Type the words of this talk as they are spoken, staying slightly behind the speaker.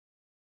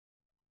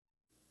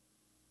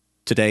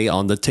Today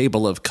on the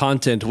table of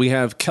content, we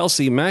have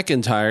Kelsey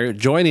McIntyre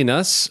joining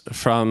us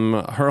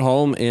from her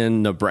home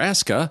in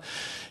Nebraska.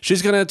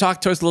 She's going to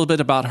talk to us a little bit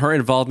about her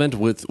involvement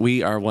with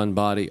We Are One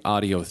Body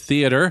Audio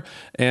Theater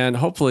and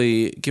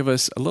hopefully give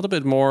us a little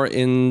bit more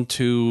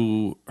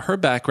into her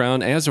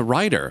background as a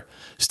writer.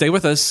 Stay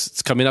with us.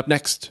 It's coming up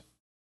next.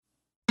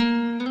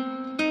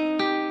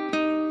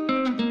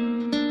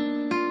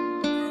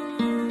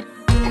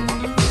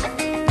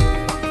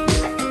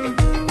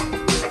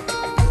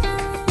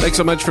 Thanks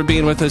so much for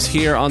being with us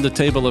here on the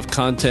Table of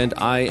Content.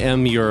 I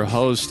am your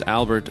host,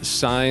 Albert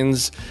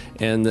Saenz,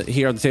 and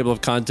here on the Table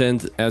of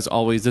Content, as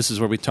always, this is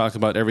where we talk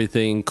about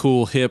everything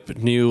cool, hip,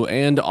 new,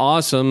 and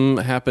awesome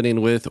happening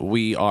with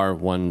We Are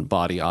One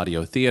Body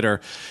Audio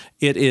Theater.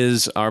 It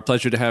is our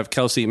pleasure to have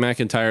Kelsey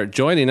McIntyre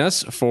joining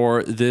us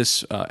for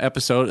this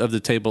episode of the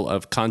Table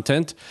of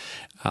Content.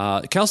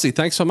 Kelsey,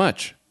 thanks so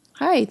much.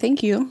 Hi,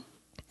 thank you.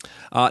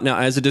 Now,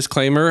 as a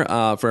disclaimer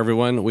for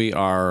everyone, we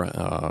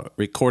are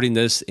recording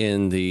this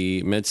in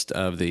the midst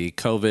of the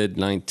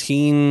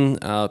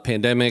COVID-19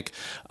 pandemic,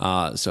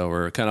 so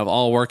we're kind of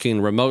all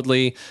working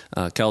remotely.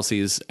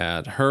 Kelsey's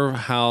at her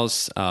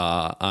house,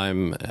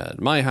 I'm at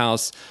my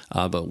house,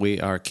 but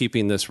we are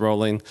keeping this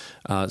rolling,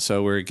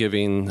 so we're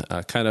giving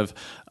kind of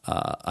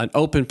an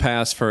open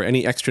pass for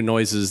any extra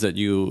noises that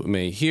you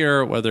may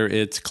hear, whether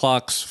it's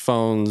clocks,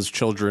 phones,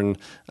 children.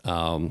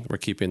 We're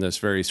keeping this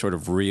very sort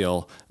of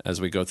real as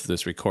we go through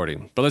this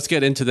recording. But let's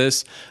get into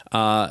this.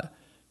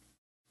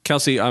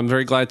 Kelsey, I'm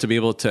very glad to be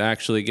able to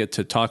actually get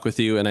to talk with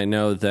you, and I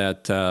know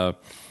that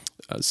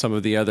some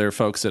of the other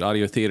folks at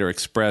Audio Theater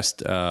expressed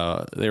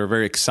they were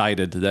very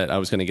excited that I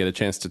was going to get a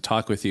chance to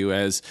talk with you,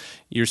 as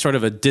you're sort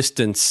of a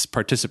distance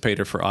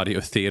participator for Audio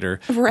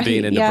Theater, right,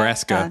 being in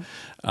Nebraska.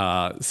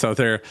 Yeah. So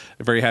they're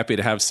very happy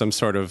to have some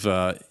sort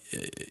of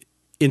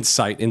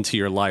insight into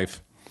your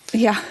life.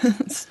 Yeah,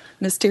 it's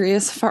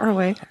mysterious, far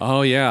away.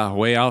 Oh, yeah,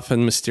 way off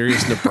in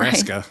mysterious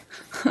Nebraska.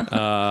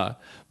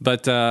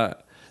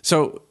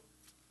 So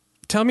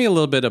tell me a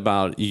little bit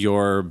about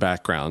your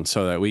background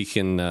so that we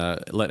can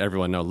let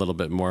everyone know a little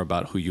bit more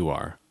about who you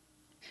are.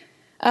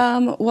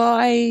 Well,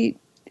 I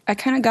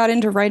kind of got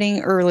into writing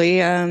early,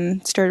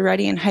 started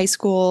writing in high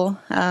school.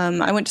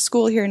 I went to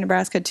school here in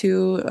Nebraska,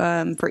 too,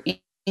 for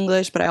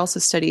English, but I also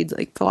studied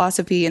like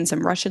philosophy and some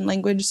Russian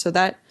language, so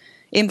that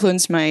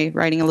influenced my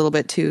writing a little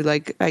bit too.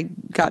 Like I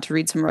got to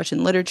read some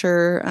Russian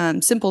literature,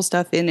 simple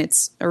stuff in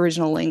its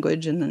original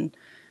language, and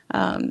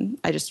then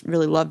I just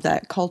really loved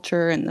that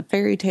culture and the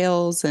fairy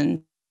tales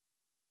and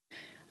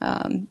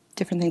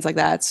different things like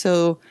that.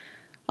 So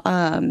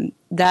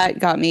that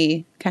got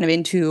me kind of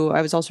into,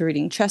 I was also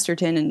reading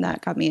Chesterton, and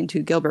that got me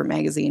into Gilbert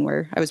Magazine,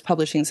 where I was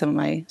publishing some of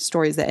my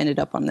stories that ended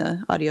up on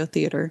the Audio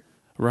Theater.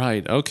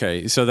 Right.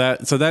 Okay. So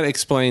that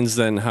explains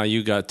then how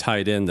you got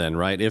tied in then,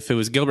 right? If it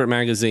was Gilbert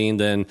Magazine,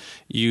 then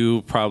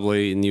you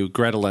probably knew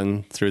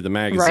Gretelin through the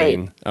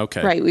magazine. Right.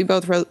 Okay. Right. We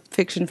both wrote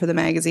fiction for the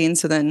magazine.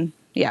 So then,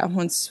 yeah,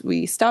 once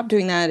we stopped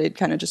doing that, it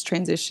kind of just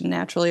transitioned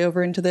naturally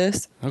over into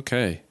this.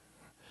 Okay.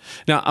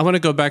 Now, I want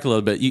to go back a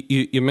little bit.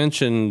 You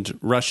mentioned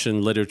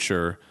Russian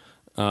literature.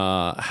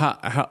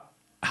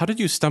 How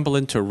did you stumble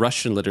into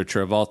Russian literature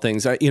of all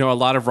things? A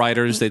lot of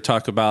writers, they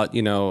talk about,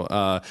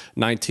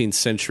 19th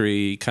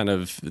century kind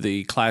of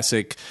the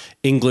classic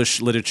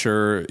English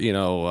literature,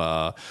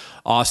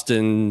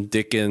 Austen,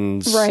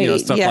 Dickens, right,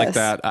 stuff yes. like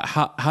that.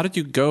 How did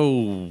you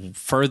go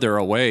further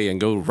away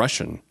and go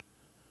Russian?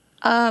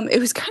 It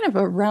was kind of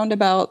a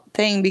roundabout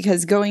thing,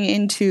 because going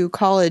into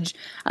college,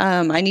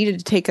 I needed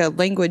to take a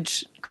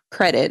language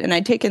credit, and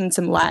I'd taken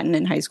some Latin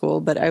in high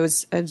school, but I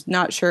was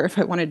not sure if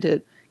I wanted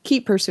to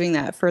keep pursuing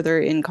that further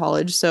in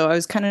college. So I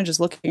was kind of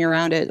just looking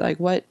around at like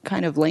what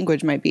kind of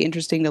language might be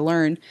interesting to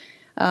learn.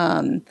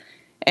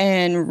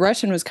 And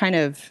Russian was kind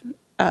of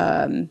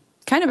out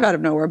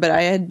of nowhere, but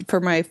I had, for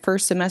my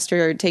first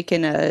semester,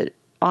 taken a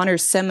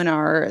honors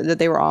seminar that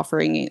they were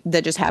offering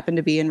that just happened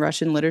to be in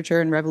Russian literature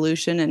and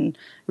revolution, and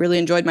really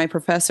enjoyed my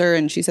professor.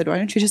 And she said, why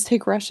don't you just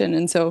take Russian?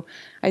 And so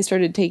I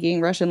started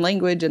taking Russian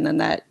language, and then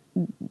that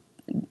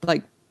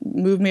like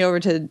moved me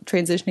over to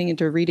transitioning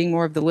into reading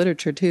more of the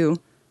literature too.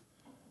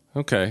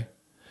 Okay.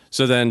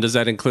 So then does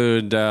that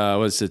include, I'm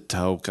going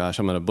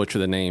to butcher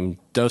the name,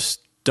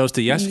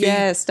 Dostoevsky?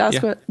 Yes,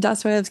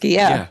 Dostoevsky,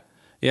 yeah.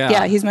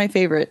 Yeah, he's my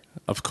favorite.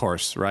 Of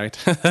course, right?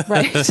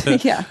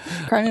 Right, yeah.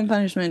 Crime and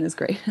Punishment is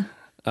great.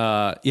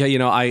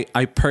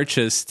 I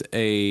purchased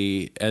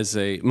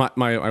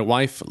my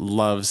wife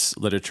loves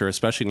literature,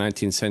 especially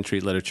 19th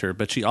century literature,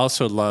 but she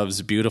also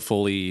loves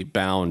beautifully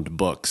bound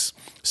books.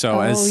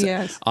 So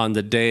yes. On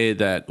the day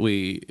that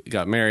we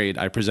got married,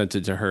 I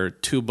presented to her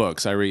two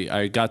books.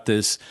 I got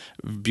this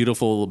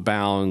beautiful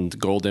bound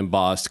gold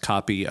embossed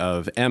copy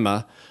of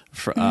Emma.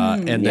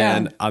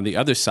 Then on the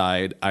other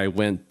side, I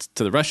went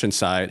to the Russian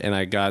side and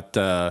I got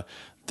the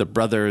the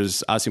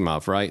brothers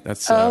Asimov, right?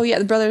 That's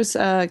the brothers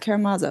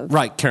Karamazov.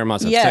 Right,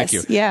 Karamazov. Yes, Thank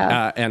you.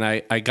 yeah. And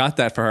I got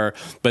that for her,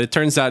 but it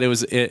turns out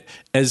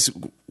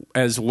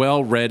as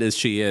well read as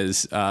she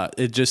is.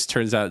 It just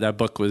turns out that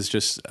book was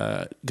just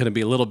going to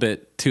be a little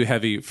bit too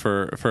heavy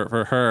for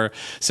her.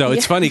 So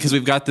it's funny because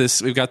we've got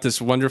this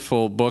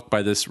wonderful book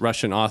by this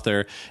Russian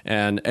author,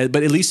 but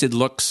at least it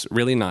looks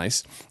really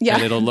nice. Yeah.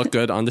 And it'll look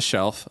good on the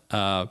shelf.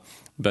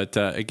 But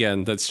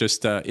again, that's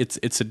just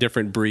it's a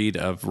different breed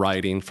of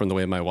writing from the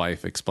way my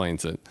wife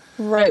explains it.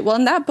 Right. Well,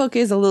 and that book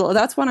is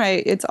that's one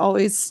it's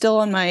always still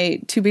on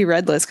my to be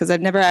read list because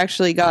I've never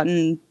actually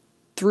gotten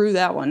through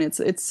that one.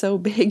 It's so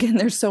big and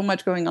there's so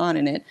much going on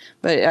in it.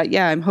 But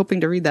I'm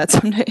hoping to read that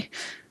someday.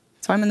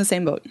 So I'm in the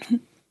same boat.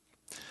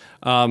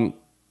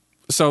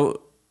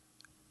 So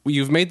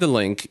you've made the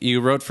link.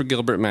 You wrote for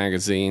Gilbert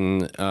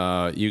Magazine.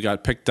 You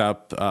got picked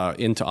up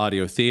into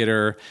audio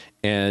theater,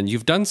 and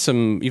you've done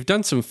some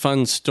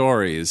fun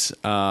stories.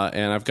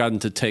 And I've gotten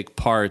to take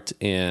part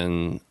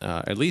in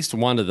at least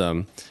one of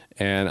them.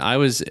 And I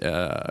was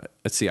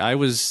I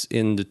was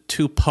in The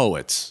Two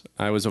Poets.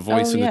 I was a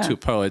voice in The Two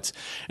Poets,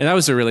 and that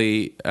was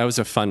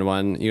a fun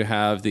one. You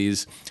have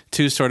these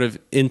two sort of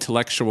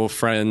intellectual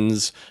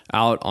friends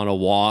out on a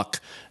walk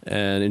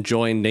and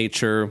enjoying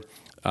nature.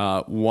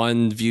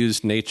 One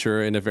views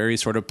nature in a very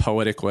sort of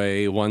poetic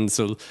way. One's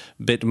a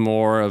bit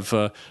more of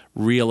a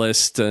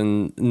realist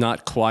and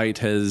not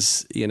quite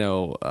as,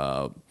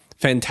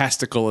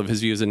 fantastical of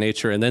his views of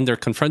nature. And then they're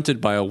confronted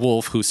by a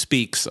wolf who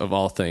speaks, of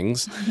all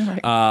things.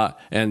 Right.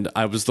 And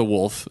I was the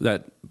wolf.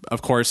 That,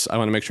 of course, I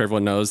want to make sure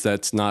everyone knows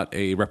that's not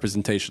a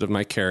representation of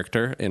my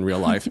character in real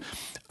life.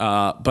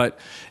 But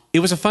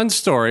it was a fun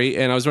story.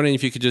 And I was wondering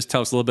if you could just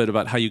tell us a little bit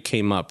about how you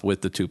came up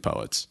with The Two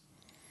Poets.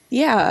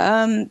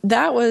 Yeah,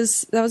 that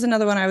was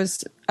another one I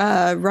was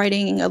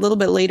writing a little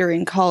bit later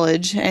in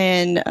college,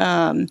 and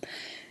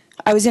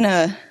I was in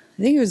I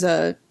think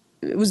it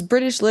was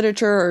British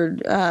literature or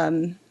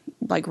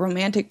like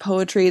romantic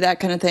poetry,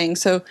 that kind of thing.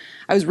 So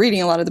I was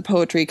reading a lot of the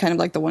poetry, kind of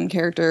like the one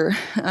character,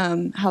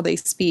 how they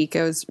speak.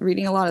 I was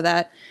reading a lot of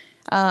that,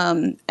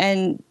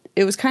 and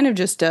it was kind of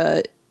just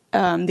the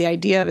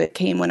idea of it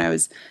came when I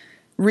was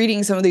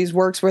reading some of these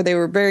works where they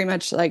were very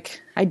much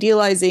like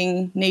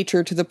idealizing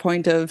nature to the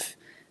point of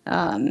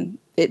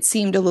it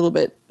seemed a little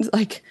bit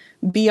like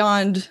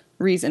beyond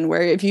reason,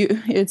 where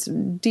it's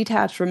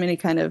detached from any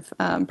kind of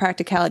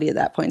practicality at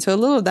that point. So a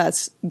little of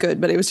that's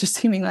good, but it was just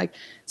seeming like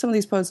some of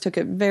these poets took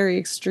it very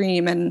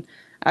extreme, and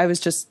I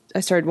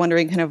started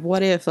wondering kind of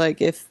what if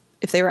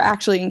they were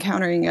actually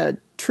encountering a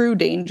true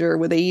danger,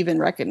 would they even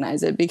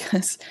recognize it,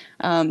 because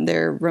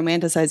they're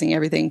romanticizing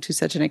everything to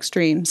such an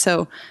extreme.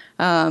 So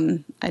I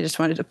just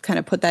wanted to kind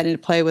of put that into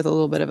play with a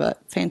little bit of a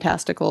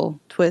fantastical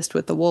twist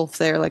with the wolf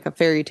there, like a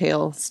fairy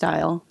tale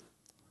style.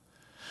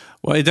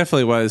 Well, it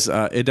definitely was.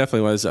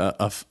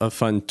 A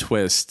fun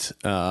twist,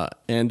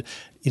 and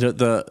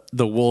the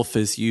wolf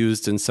is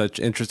used in such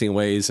interesting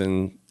ways,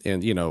 and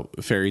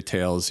fairy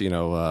tales,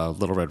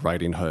 Little Red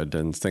Riding Hood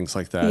and things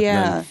like that.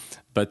 Yeah.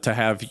 But to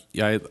have,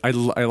 I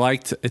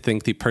liked, I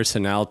think, the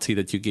personality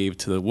that you gave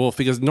to the wolf,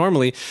 because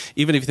normally,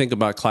 even if you think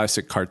about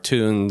classic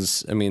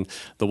cartoons, I mean,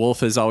 the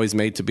wolf is always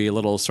made to be a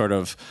little sort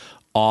of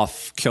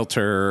off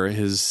kilter.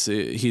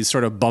 He's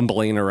sort of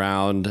bumbling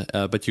around,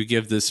 but you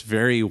give this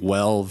very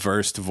well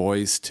versed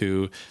voice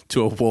to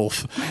a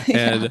wolf,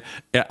 and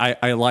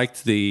I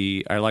liked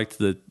the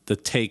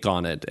take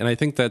on it, and I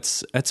think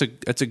that's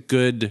a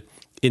good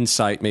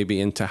insight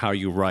maybe into how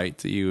you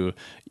write. You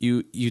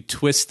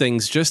twist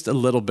things just a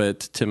little bit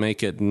to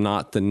make it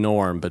not the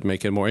norm, but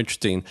make it more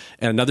interesting.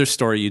 And another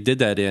story you did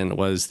that in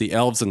was The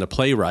Elves and the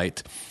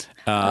Playwright.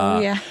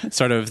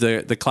 Sort of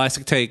the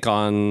classic take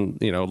on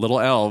little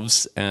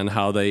elves and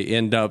how they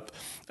end up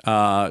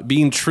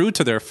being true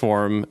to their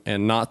form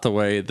and not the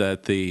way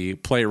that the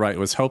playwright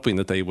was hoping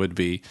that they would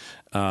be.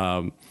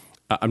 I'm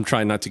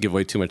trying not to give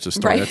away too much of the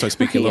story. Right. That's why I'm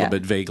speaking a little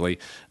bit vaguely.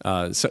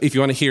 So if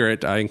you want to hear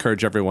it, I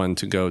encourage everyone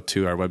to go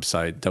to our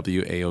website,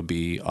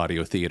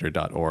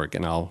 waobaudiotheater.org,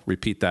 and I'll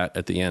repeat that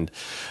at the end.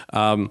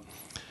 So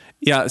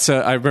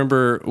I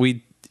remember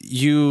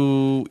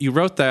you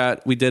wrote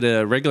that. We did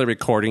a regular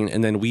recording,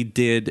 and then we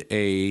did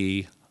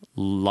a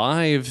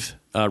live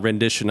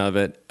rendition of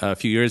it a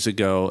few years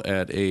ago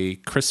at a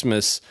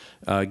Christmas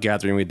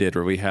gathering we did,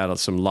 where we had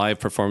some live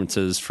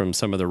performances from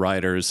some of the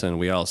writers, and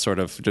we all sort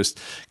of just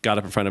got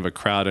up in front of a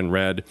crowd and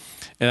read.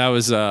 And that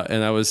was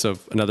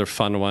another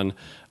fun one.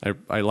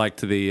 I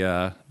liked the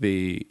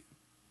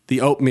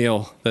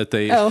oatmeal that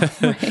they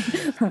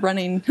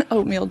running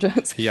oatmeal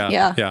jokes.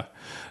 Yeah.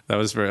 That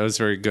was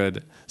very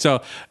good.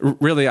 So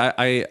really,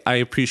 I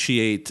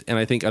appreciate, and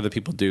I think other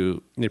people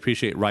do,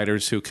 appreciate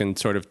writers who can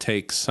sort of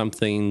take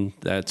something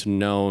that's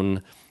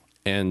known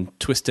and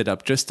twist it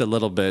up just a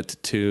little bit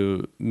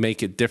to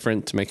make it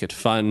different, to make it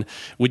fun.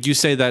 Would you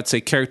say that's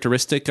a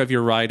characteristic of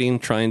your writing,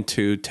 trying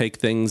to take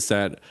things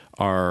that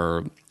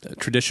are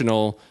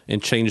traditional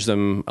and change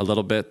them a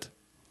little bit?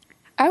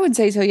 I would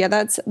say so. Yeah,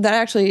 that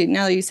actually,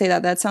 now that you say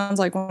that, that sounds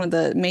like one of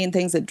the main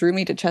things that drew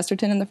me to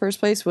Chesterton in the first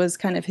place was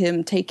kind of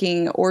him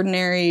taking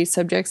ordinary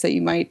subjects that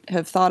you might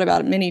have thought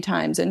about many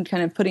times and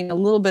kind of putting a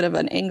little bit of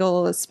an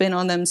angle, a spin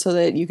on them so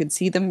that you could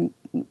see them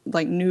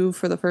like new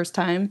for the first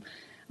time.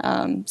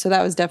 So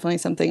that was definitely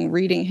something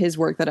reading his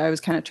work that I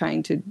was kind of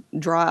trying to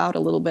draw out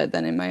a little bit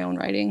than in my own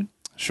writing.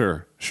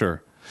 Sure.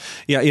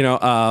 Yeah,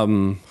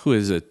 who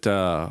is it?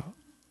 The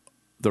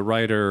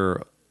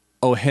writer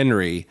O.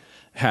 Henry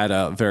had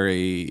a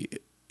very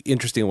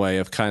interesting way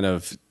of kind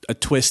of a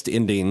twist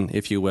ending,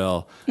 if you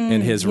will,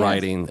 in his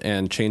writing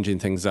and changing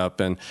things up.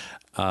 And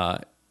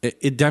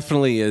it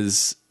definitely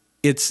is.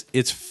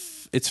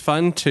 It's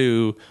fun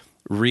to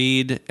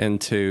read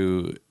and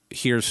to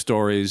hear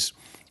stories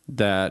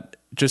that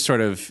just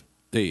sort of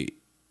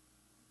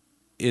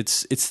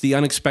it's the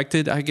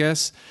unexpected, I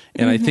guess.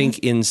 And I think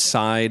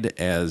inside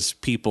as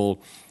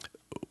people,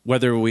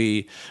 whether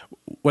we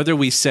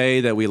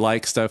say that we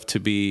like stuff to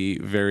be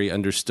very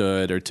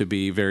understood or to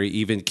be very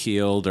even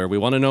keeled, or we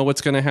want to know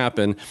what's going to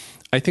happen,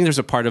 I think there's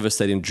a part of us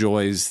that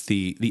enjoys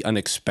the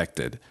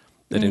unexpected,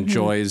 that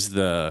enjoys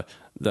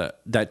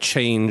that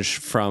change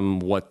from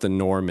what the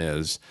norm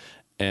is,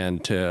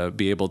 and to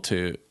be able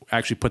to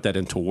actually put that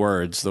into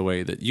words the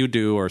way that you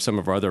do, or some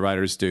of our other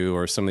writers do,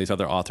 or some of these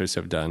other authors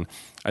have done.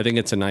 I think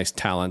it's a nice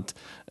talent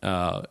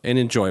and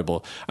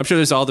enjoyable. I'm sure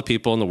there's all the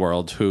people in the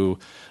world who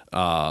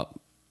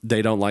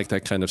they don't like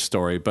that kind of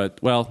story, but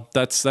well,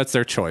 that's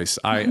their choice.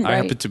 I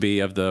happen to be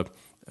of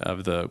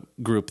the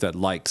group that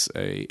likes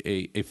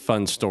a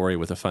fun story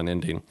with a fun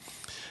ending.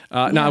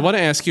 Now, I want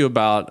to ask you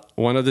about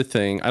one other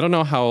thing. I don't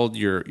know how old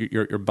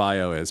your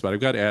bio is, but I've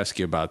got to ask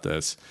you about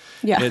this.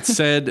 Yeah. It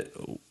said,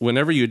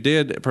 whenever you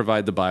did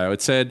provide the bio,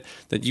 it said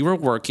that you were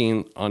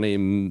working on a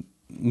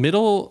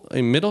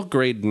middle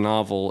grade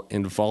novel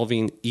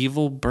involving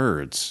evil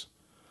birds.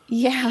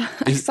 Yeah,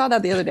 I saw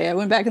that the other day. I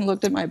went back and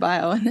looked at my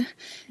bio, and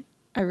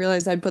I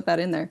realized I'd put that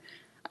in there.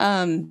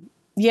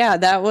 Yeah,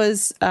 that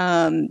was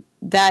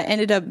that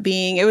ended up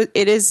being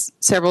it is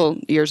several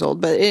years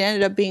old, but it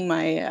ended up being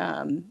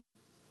my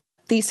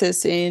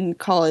thesis in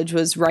college,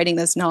 was writing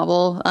this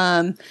novel.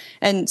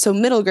 And so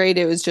middle grade,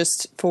 it was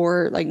just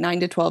for like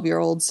 9 to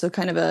 12-year-olds. So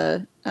kind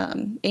of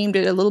aimed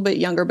at a little bit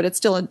younger, but it's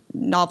still a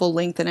novel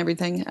length and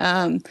everything.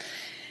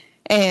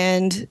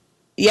 And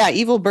yeah,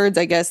 evil birds,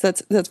 I guess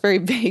that's very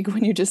vague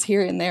when you just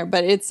hear it in there,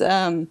 but it's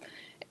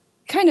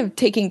kind of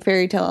taking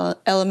fairy tale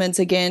elements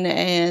again,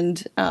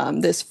 and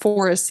this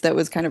forest that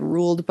was kind of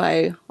ruled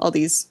by all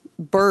these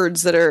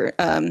birds that are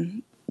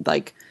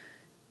like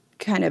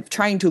kind of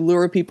trying to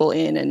lure people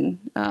in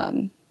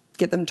and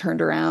get them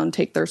turned around,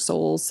 take their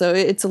souls. So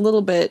it's a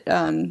little bit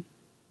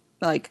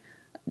like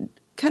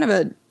kind of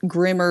a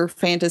grimmer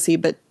fantasy,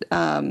 but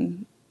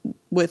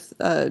with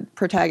a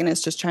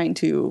protagonist just trying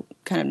to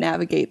kind of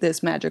navigate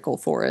this magical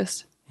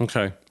forest.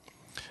 Okay.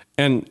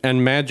 And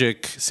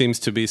magic seems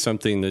to be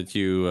something that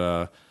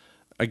you,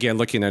 again,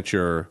 looking at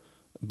your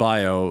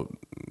bio,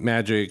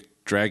 magic,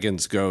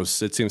 dragons,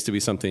 ghosts, it seems to be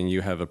something you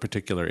have a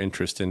particular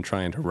interest in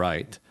trying to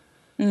write.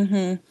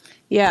 Mm-hmm.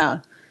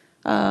 Yeah.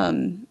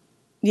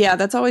 Yeah,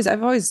 I've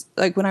always,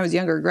 like when I was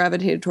younger,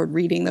 gravitated toward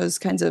reading those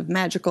kinds of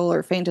magical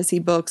or fantasy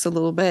books a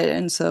little bit.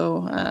 And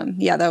so,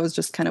 yeah, that was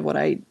just kind of what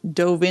I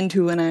dove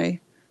into when I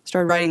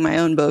started writing my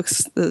own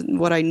books,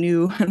 what I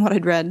knew and what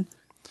I'd read.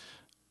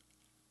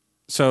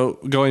 So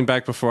going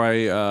back before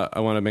I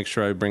want to make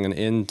sure I bring an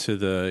end to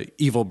the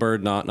Evil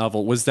Bird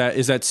novel. Is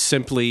that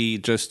simply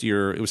just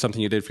it was something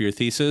you did for your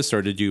thesis,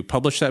 or did you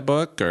publish that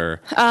book,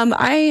 or?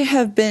 I've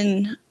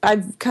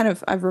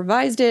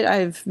revised it.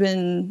 I've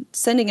been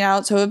sending it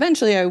out. So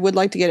eventually I would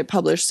like to get it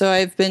published. So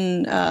I've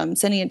been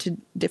sending it to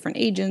different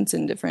agents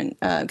and different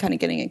kind of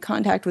getting in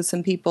contact with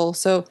some people.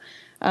 So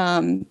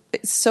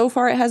so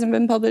far it hasn't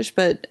been published,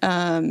 but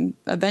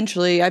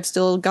eventually I've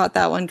still got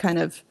that one kind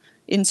of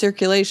in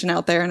circulation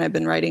out there, and I've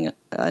been writing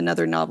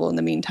another novel in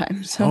the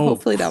meantime. So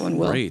hopefully that one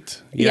will.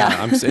 Great.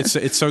 Yeah.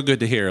 It's so good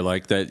to hear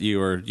like that you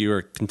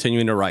are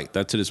continuing to write.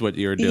 That's what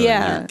you're doing.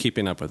 Yeah. You're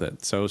keeping up with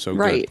it. So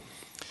right.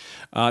 Good.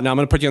 Now I'm going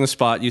to put you on the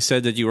spot. You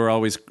said that you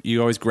always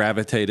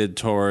gravitated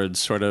towards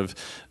sort of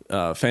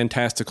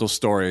fantastical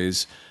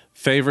stories.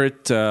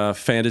 Favorite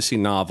fantasy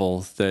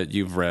novel that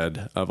you've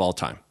read of all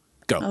time?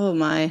 Go. Oh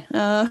my.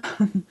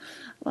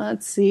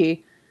 Let's see.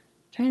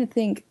 I'm trying to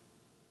think.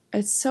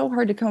 It's so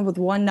hard to come up with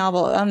one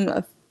novel.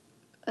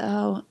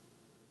 Trying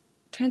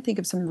to think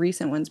of some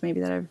recent ones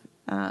maybe that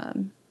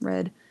I've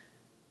read.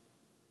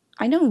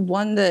 I know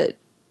one that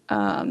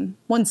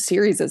one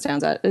series that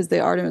stands out is the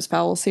Artemis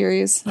Fowl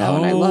series. That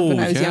one I loved when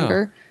I was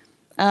younger.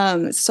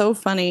 It's so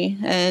funny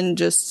and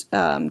just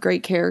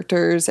great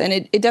characters, and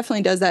it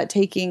definitely does that,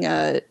 taking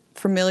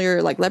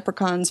familiar like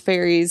leprechauns,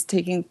 fairies,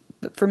 taking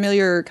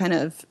familiar kind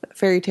of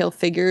fairy tale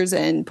figures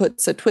and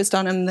puts a twist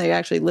on them. They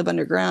actually live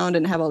underground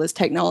and have all this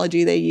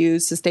technology they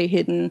use to stay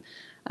hidden.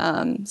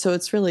 So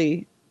it's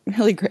really,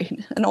 really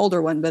great. An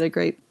older one, but a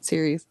great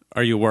series.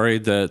 Are you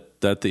worried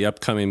that the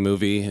upcoming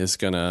movie is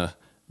going to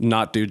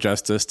not do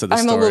justice to the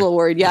I'm story. a little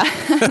worried. Yeah.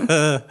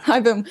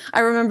 I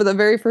remember the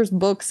very first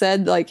book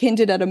said, like,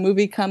 hinted at a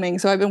movie coming.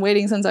 So I've been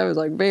waiting since I was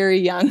like very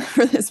young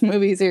for this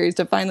movie series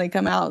to finally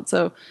come out.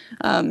 So,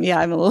 yeah,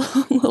 I'm a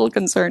little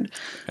concerned.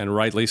 And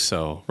rightly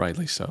so.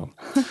 Rightly so.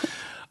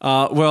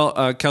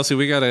 Well, Kelsey,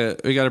 we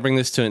gotta bring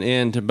this to an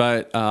end.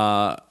 But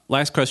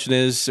last question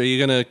is: are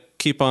you going to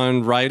keep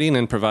on writing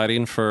and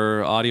providing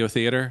for audio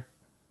theater?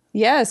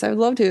 Yes, I would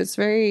love to.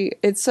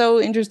 It's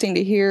so interesting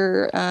to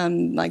hear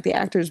like the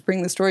actors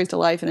bring the stories to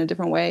life in a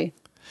different way.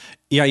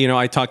 Yeah,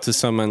 I talked to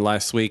someone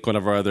last week, one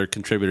of our other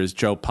contributors,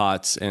 Joe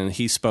Potts, and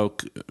he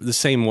spoke the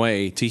same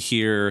way to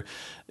hear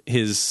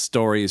his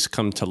stories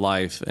come to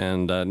life.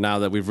 And now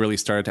that we've really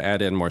started to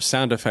add in more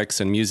sound effects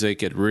and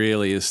music, it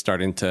really is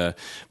starting to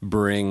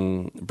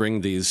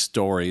bring these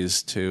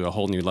stories to a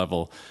whole new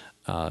level.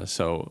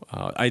 So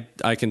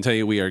I can tell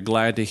you we are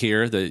glad to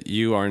hear that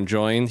you are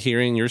enjoying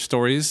hearing your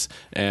stories,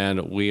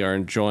 and we are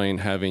enjoying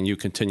having you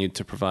continue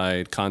to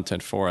provide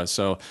content for us.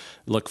 So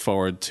look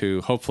forward to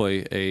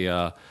hopefully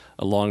a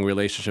long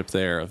relationship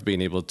there of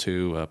being able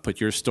to put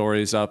your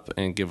stories up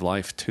and give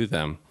life to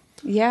them.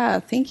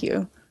 Yeah, thank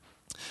you.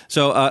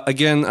 So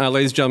again,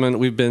 ladies and gentlemen,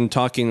 we've been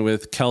talking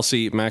with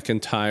Kelsey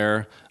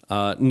McIntyre,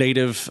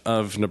 native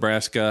of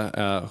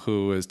Nebraska,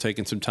 who has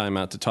taken some time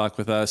out to talk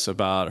with us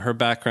about her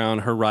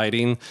background, her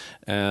writing,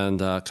 and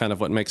kind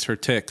of what makes her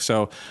tick.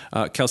 So,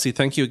 Kelsey,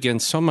 thank you again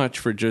so much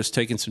for just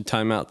taking some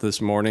time out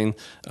this morning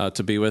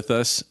to be with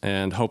us,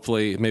 and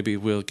hopefully maybe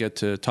we'll get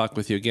to talk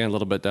with you again a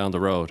little bit down the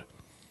road.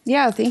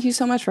 Yeah, thank you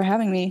so much for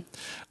having me.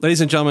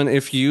 Ladies and gentlemen,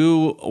 if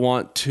you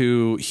want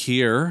to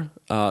hear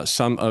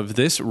some of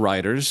this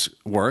writer's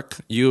work,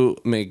 you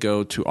may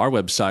go to our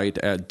website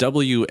at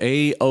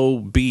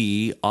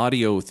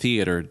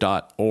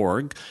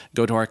waobaudiotheater.org.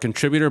 Go to our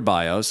contributor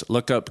bios,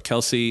 look up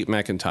Kelsey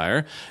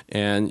McIntyre,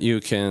 and you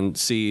can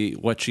see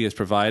what she has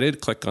provided.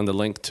 Click on the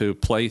link to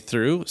play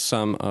through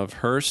some of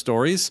her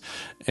stories,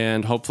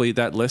 and hopefully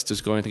that list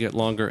is going to get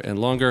longer and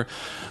longer.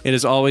 And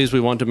as always, we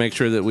want to make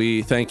sure that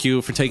we thank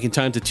you for taking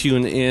time to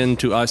tune in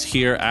to us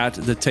here at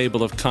the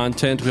Table of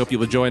Content. We hope you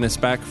will join us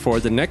back for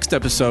the next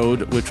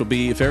episode, which will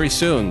be very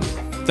soon.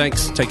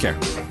 Thanks. Take care.